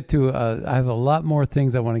want to get to... I have a lot more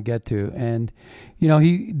things I want to get to. And,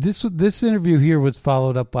 this interview here was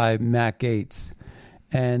followed up by Matt Gaetz.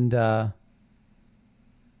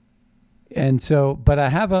 And so, but I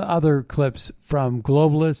have other clips from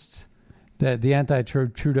globalists, the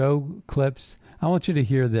anti-Trudeau clips. I want you to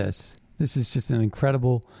hear this. This is just an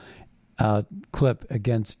incredible clip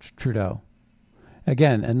against Trudeau.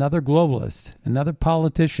 Again, another globalist, another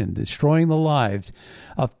politician destroying the lives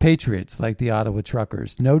of patriots like the Ottawa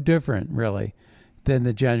truckers. No different, really, than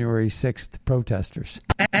the January 6th protesters.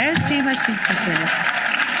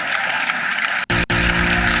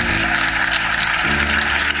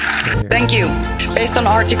 Thank you. Based on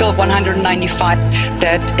Article 195,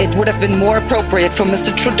 that it would have been more appropriate for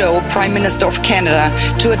Mr. Trudeau, Prime Minister of Canada,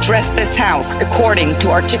 to address this House according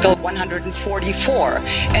to Article 144,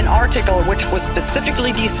 an article which was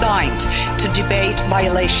specifically designed to debate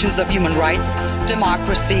violations of human rights,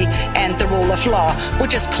 democracy, and the rule of law,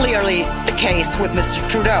 which is clearly the case with Mr.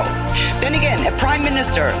 Trudeau. Then again, a Prime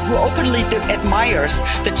Minister who openly admires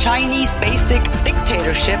the Chinese basic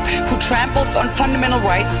dictatorship, who tramples on fundamental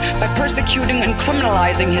rights by persecuting and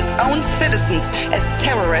criminalizing his own citizens as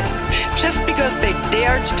terrorists just because they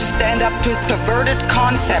dared to stand up to his perverted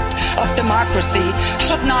concept of democracy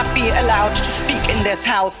should not be allowed to speak in this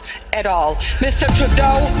House at all. Mr.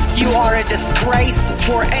 Trudeau, you are a disgrace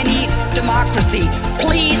for any democracy.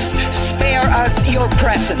 Please spare us your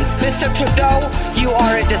presence. Mr. Trudeau, you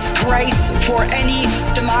are a disgrace for any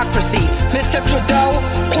democracy. Mr. Trudeau,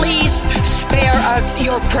 please spare us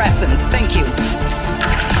your presence. Thank you.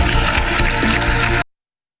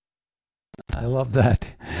 I love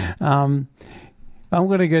that. I'm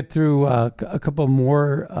going to get through a couple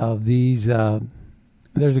more of these.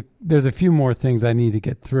 There's a few more things I need to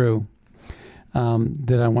get through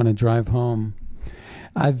that I want to drive home.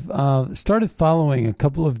 I've started following a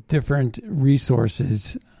couple of different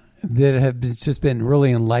resources that have just been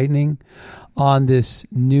really enlightening on this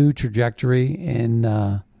new trajectory in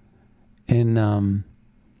the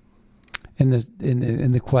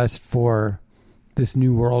quest for this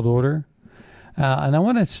new world order. And I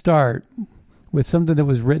want to start with something that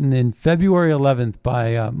was written in February 11th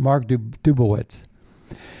by Mark Dubowitz.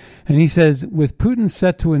 And he says, with Putin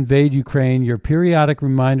set to invade Ukraine, your periodic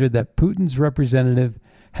reminder that Putin's representative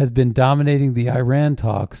has been dominating the Iran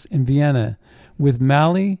talks in Vienna, with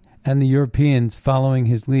Mali and the Europeans following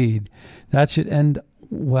his lead, that should end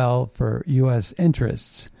well for U.S.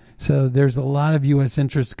 interests. So there's a lot of U.S.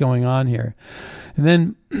 interests going on here. And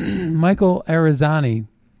then Michael Arizani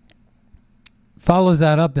follows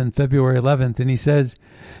that up in February 11th, and he says,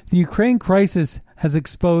 the Ukraine crisis has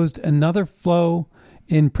exposed another flaw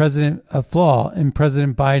in President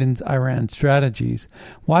Biden's Iran strategies.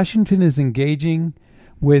 Washington is engaging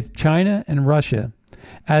with China and Russia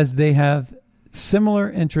as they have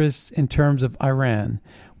similar interests in terms of Iran,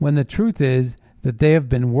 when the truth is that they have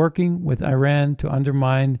been working with Iran to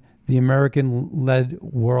undermine the American-led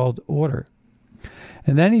world order.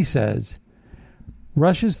 And then he says,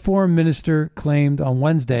 Russia's foreign minister claimed on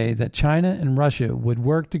Wednesday that China and Russia would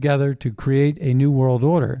work together to create a new world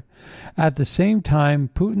order. At the same time,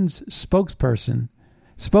 Putin's spokesman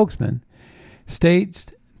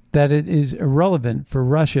states that it is irrelevant for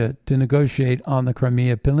Russia to negotiate on the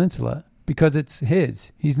Crimea Peninsula because it's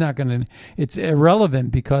his. He's not going to. It's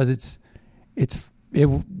irrelevant because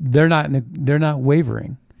they're not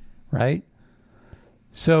wavering, right?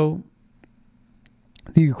 So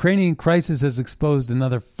the Ukrainian crisis has exposed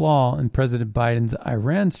another flaw in President Biden's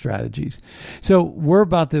Iran strategies. So we're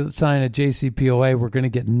about to sign a JCPOA. We're going to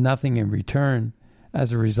get nothing in return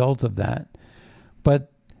as a result of that.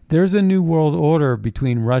 But there's a new world order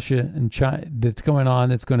between Russia and China that's going on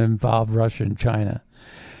that's going to involve Russia and China.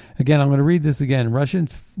 Again, I'm going to read this again.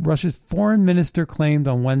 Russia's foreign minister claimed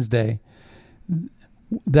on Wednesday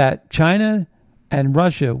that China and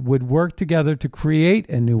Russia would work together to create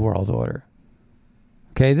a new world order.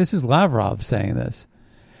 Okay, this is Lavrov saying this.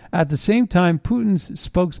 At the same time, Putin's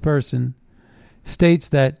spokesperson states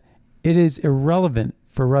that it is irrelevant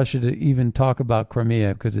for Russia to even talk about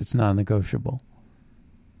Crimea because it's non-negotiable.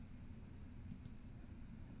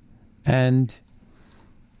 And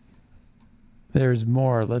there's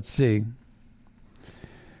more. Let's see.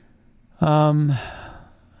 So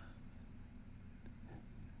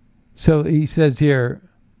he says here,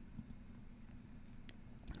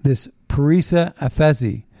 this Parisa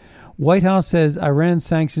Afezi. White House says Iran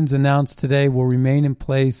sanctions announced today will remain in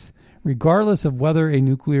place regardless of whether a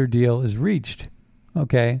nuclear deal is reached.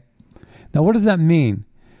 Okay. Now, what does that mean?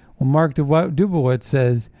 Well, Mark Dubowitz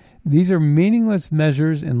says these are meaningless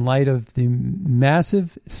measures in light of the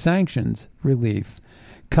massive sanctions relief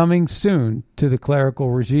coming soon to the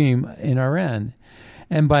clerical regime in Iran.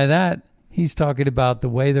 And by that, he's talking about the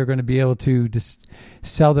way they're going to be able to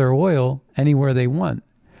sell their oil anywhere they want.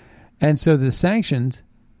 And so the sanctions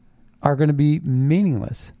are going to be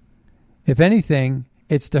meaningless. If anything,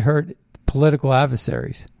 it's to hurt political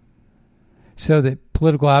adversaries. So that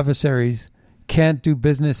political adversaries can't do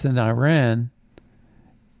business in Iran.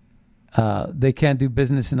 They can't do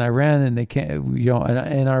business in Iran, and they can't,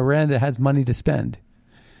 in Iran that has money to spend.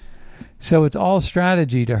 So it's all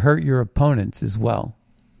strategy to hurt your opponents as well.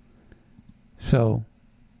 So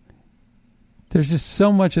there's just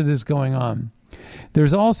so much of this going on.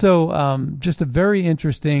 There's also just a very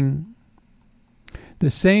interesting,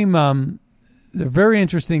 the very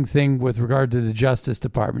interesting thing with regard to the Justice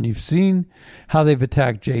Department. You've seen how they've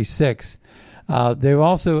attacked J6. They've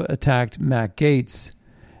also attacked Matt Gaetz.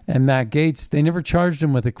 And Matt Gaetz, they never charged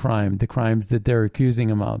him with a crime, the crimes that they're accusing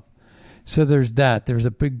him of. So there's that. There's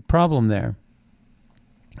a big problem there.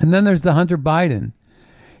 And then there's the Hunter Biden.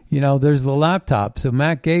 There's the laptop. So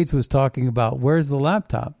Matt Gaetz was talking about, where's the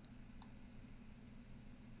laptop?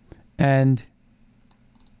 And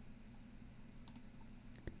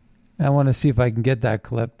I want to see if I can get that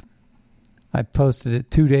clip. I posted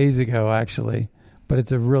it 2 days ago, actually, but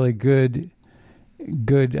it's a really good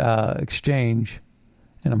exchange,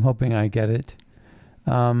 and I'm hoping I get it.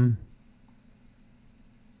 And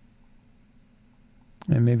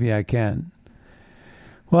maybe I can.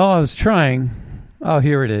 Well, I was trying. Oh,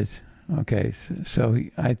 here it is. Okay, so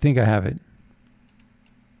I think I have it.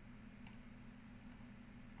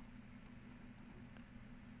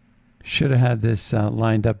 Should have had this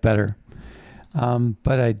lined up better,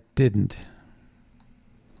 but I didn't.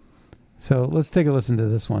 So let's take a listen to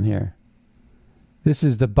this one here. This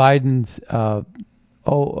is the Biden's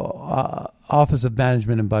Office of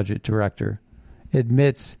Management and Budget Director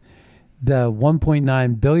admits the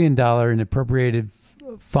 $1.9 billion in appropriated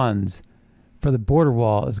funds for the border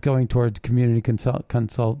wall is going towards community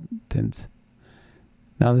consultants.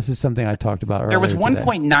 Now, this is something I talked about earlier. There was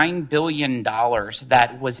 $1.9 billion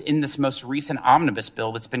that was in this most recent omnibus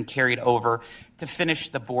bill that's been carried over to finish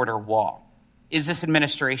the border wall. Is this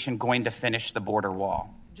administration going to finish the border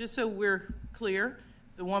wall? Just so we're clear,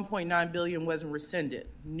 the $1.9 billion wasn't rescinded.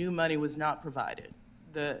 New money was not provided.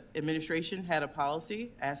 The administration had a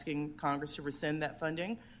policy asking Congress to rescind that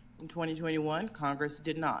funding. In 2021, Congress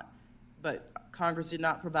did not. But Congress did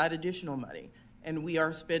not provide additional money. And we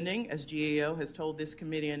are spending, as GAO has told this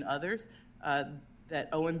committee and others,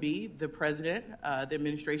 that OMB, the president, the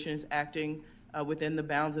administration is acting within the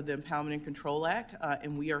bounds of the Empowerment and Control Act,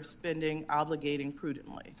 and we are spending, obligating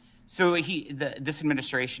prudently. So this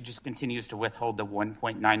administration just continues to withhold the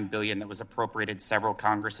 $1.9 billion that was appropriated several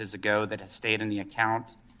Congresses ago that has stayed in the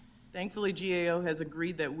account? Thankfully, GAO has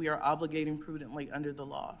agreed that we are obligating prudently under the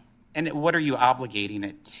law. And what are you obligating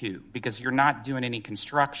it to? Because you're not doing any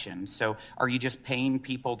construction. So are you just paying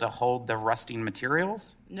people to hold the rusting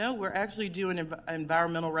materials? No, we're actually doing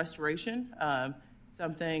environmental restoration,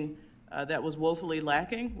 something that was woefully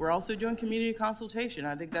lacking. We're also doing community consultation.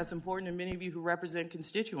 I think that's important to many of you who represent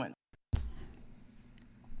constituents.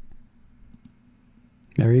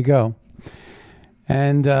 There you go.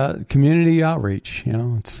 And community outreach,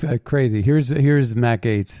 it's crazy. Here's Matt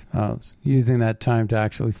Gaetz using that time to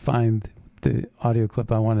actually find the audio clip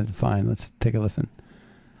I wanted to find. Let's take a listen.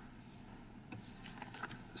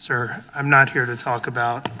 Sir, I'm not here to talk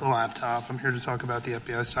about the laptop. I'm here to talk about the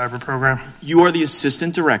FBI cyber program. You are the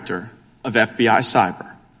assistant director of FBI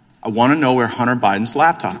cyber. I want to know where Hunter Biden's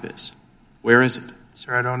laptop is. Where is it?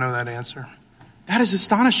 Sir, I don't know that answer. That is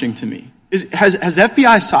astonishing to me. Has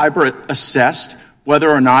FBI cyber assessed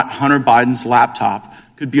whether or not Hunter Biden's laptop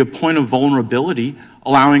could be a point of vulnerability,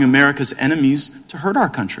 allowing America's enemies to hurt our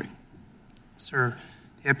country? Sir,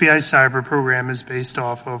 the FBI cyber program is based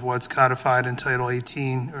off of what's codified in Title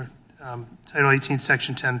 18, Title 18,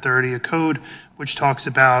 Section 1030, a code which talks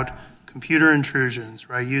about computer intrusions,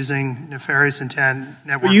 right, using nefarious intent.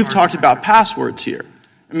 Well, you've talked about passwords here.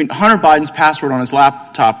 I mean, Hunter Biden's password on his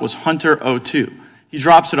laptop was Hunter02. He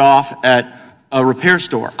drops it off at a repair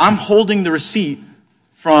store. I'm holding the receipt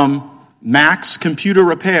from Max Computer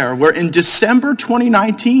Repair, where in December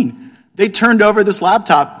 2019, they turned over this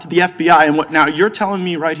laptop to the FBI. And what now you're telling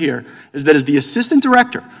me right here is that as the assistant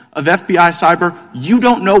director of FBI cyber, you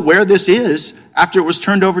don't know where this is after it was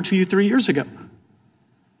turned over to you 3 years ago.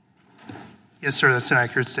 Yes, sir, that's an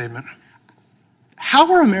accurate statement.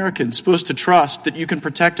 How are Americans supposed to trust that you can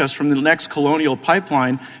protect us from the next colonial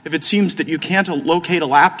pipeline if it seems that you can't locate a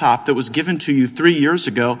laptop that was given to you 3 years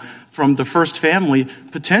ago from the first family,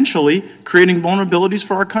 potentially creating vulnerabilities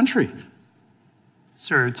for our country?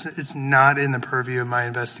 Sir, it's not in the purview of my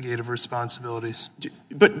investigative responsibilities.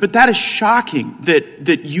 But that is shocking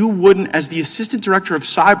that you wouldn't, as the assistant director of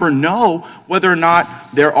cyber, know whether or not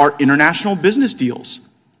there are international business deals,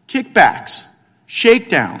 kickbacks,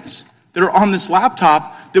 shakedowns that are on this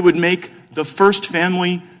laptop that would make the first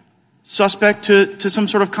family suspect to some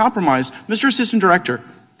sort of compromise. Mr. Assistant Director,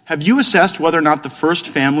 have you assessed whether or not the first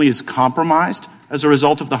family is compromised as a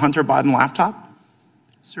result of the Hunter Biden laptop?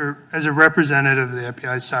 Sir, as a representative of the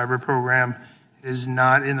FBI cyber program, it is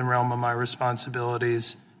not in the realm of my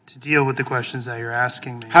responsibilities to deal with the questions that you're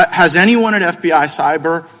asking me. Has anyone at FBI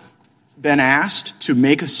cyber been asked to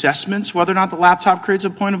make assessments whether or not the laptop creates a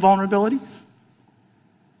point of vulnerability?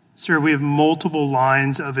 Sir, we have multiple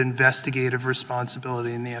lines of investigative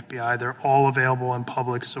responsibility in the FBI. They're all available in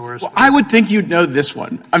public source. Well, I would think you'd know this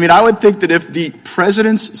one. I mean, I would think that if the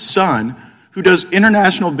president's son, who does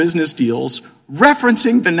international business deals,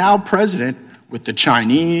 referencing the now president with the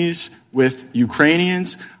Chinese, with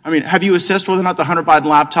Ukrainians, I mean, have you assessed whether or not the Hunter Biden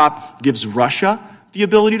laptop gives Russia the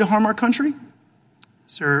ability to harm our country?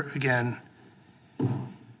 Sir, again,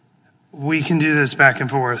 We can do this back and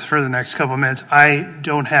forth for the next couple of minutes. I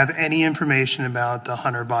don't have any information about the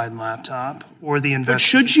Hunter Biden laptop or the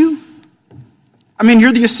investigation. But should you? I mean,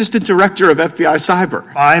 you're the assistant director of FBI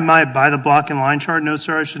Cyber. By the block and line chart, no,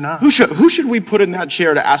 sir, I should not. Who should we put in that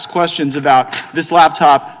chair to ask questions about this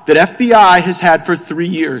laptop that FBI has had for 3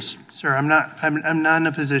 years? Sir, I'm not in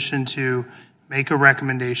a position to make a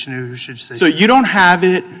recommendation who should say. So you don't have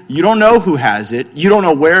it. You don't know who has it. You don't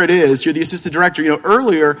know where it is. You're the assistant director. You know,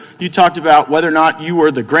 earlier you talked about whether or not you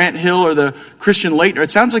were the Grant Hill or the Christian Laettner.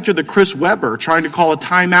 It sounds like you're the Chris Webber trying to call a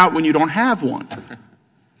timeout when you don't have one.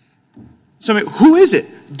 So I mean, who is it?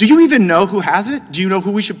 Do you even know who has it? Do you know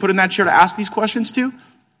who we should put in that chair to ask these questions to?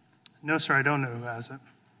 No, sir, I don't know who has it.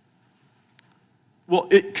 Well,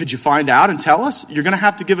 could you find out and tell us? You're going to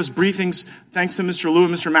have to give us briefings, thanks to Mr. Liu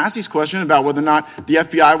and Mr. Massey's question about whether or not the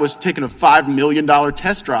FBI was taking a $5 million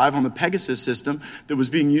test drive on the Pegasus system that was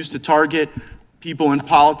being used to target people in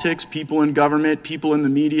politics, people in government, people in the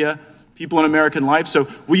media, people in American life. So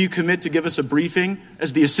will you commit to give us a briefing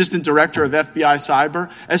as the assistant director of FBI Cyber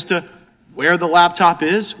as to where the laptop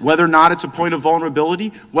is, whether or not it's a point of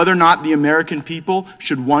vulnerability, whether or not the American people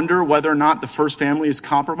should wonder whether or not the First Family is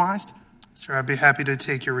compromised? Sir, I'd be happy to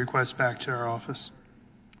take your request back to our office.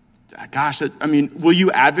 Gosh, I mean, will you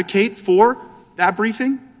advocate for that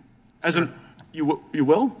briefing? You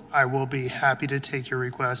will? I will be happy to take your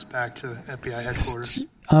request back to FBI headquarters.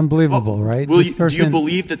 Unbelievable, right? Do you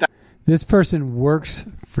believe that this person works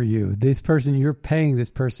for you? This person, you're paying this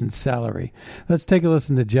person's salary. Let's take a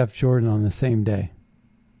listen to Jeff Jordan on the same day.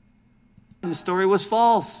 The story was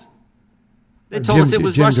false. They told us it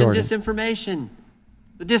was Russian disinformation.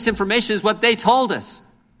 The disinformation is what they told us.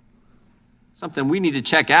 Something we need to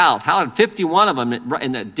check out. How did 51 of them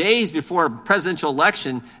in the days before a presidential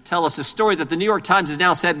election tell us a story that the New York Times has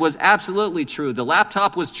now said was absolutely true? The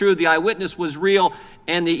laptop was true, the eyewitness was real,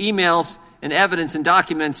 and the emails and evidence and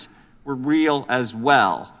documents were real as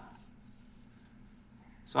well.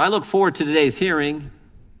 So I look forward to today's hearing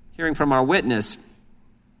from our witness.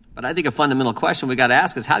 But I think a fundamental question we got to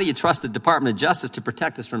ask is, how do you trust the Department of Justice to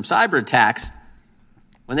protect us from cyber attacks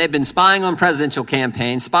when they've been spying on presidential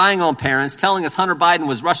campaigns, spying on parents, telling us Hunter Biden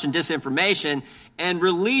was Russian disinformation, and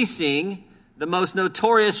releasing the most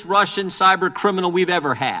notorious Russian cyber criminal we've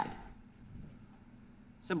ever had?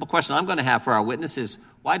 Simple question I'm going to have for our witness is,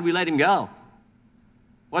 why did we let him go?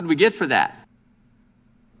 What did we get for that?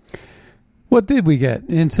 What did we get?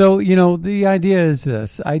 And so, the idea is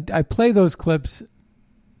this. I play those clips,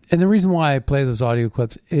 and the reason why I play those audio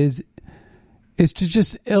clips is to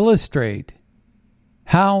just illustrate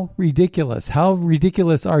how ridiculous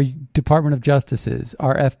our Department of Justice is,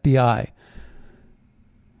 our FBI.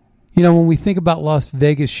 When we think about Las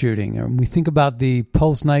Vegas shooting, or when we think about the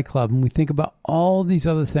Pulse nightclub, and we think about all these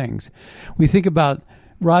other things, we think about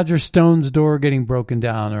Roger Stone's door getting broken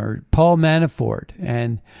down, or Paul Manafort,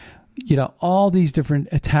 and all these different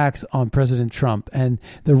attacks on President Trump and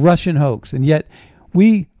the Russian hoax. And yet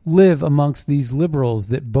we live amongst these liberals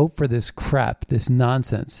that vote for this crap, this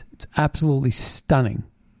nonsense. It's absolutely stunning.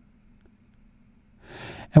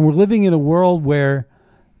 And we're living in a world where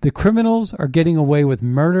the criminals are getting away with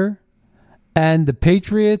murder and the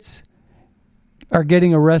patriots are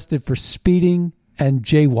getting arrested for speeding and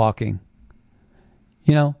jaywalking.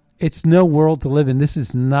 It's no world to live in. This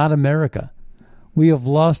is not America. We have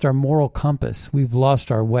lost our moral compass. We've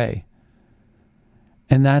lost our way.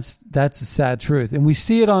 And that's a sad truth. And we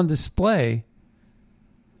see it on display.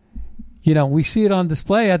 We see it on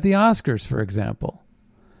display at the Oscars, for example.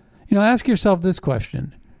 Ask yourself this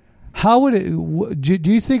question. How would it,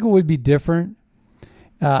 do you think it would be different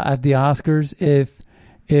at the Oscars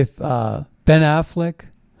if Ben Affleck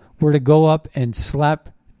were to go up and slap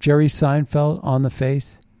Jerry Seinfeld on the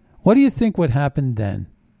face? What do you think would happen then?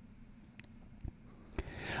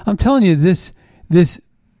 I'm telling you, this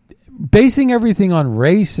basing everything on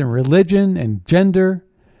race and religion and gender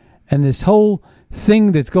and this whole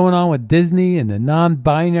thing that's going on with Disney and the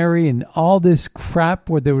non-binary and all this crap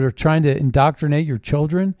where they were trying to indoctrinate your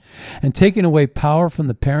children and taking away power from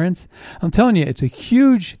the parents. I'm telling you, it's a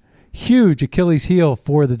huge, huge Achilles heel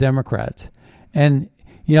for the Democrats. And,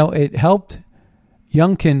 it helped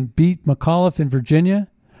Youngkin beat McAuliffe in Virginia.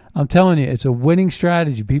 I'm telling you, it's a winning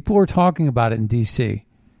strategy. People are talking about it in D.C.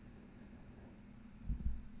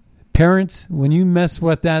 Parents, when you mess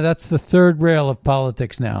with that, that's the third rail of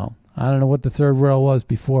politics now. I don't know what the third rail was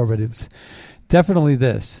before, but it was definitely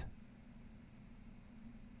this.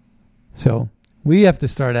 So we have to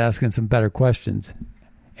start asking some better questions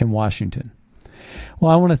in Washington.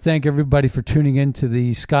 Well, I want to thank everybody for tuning in to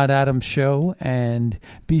the Scott Adams Show, and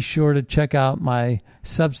be sure to check out my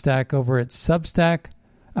Substack over at Substack.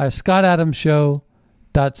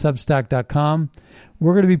 scottadamshow.substack.com.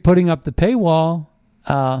 We're going to be putting up the paywall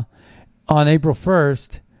on April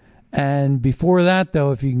 1st. And before that,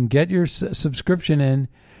 though, if you can get your subscription in,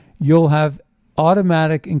 you'll have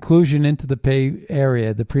automatic inclusion into the pay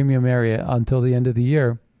area, the premium area, until the end of the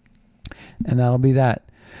year. And that'll be that.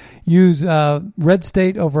 Use Red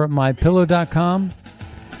State over at mypillow.com.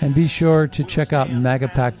 And be sure to check out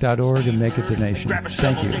magapack.org and make a donation.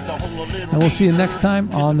 Thank you. And we'll see you next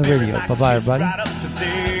time on the radio. Bye-bye, everybody.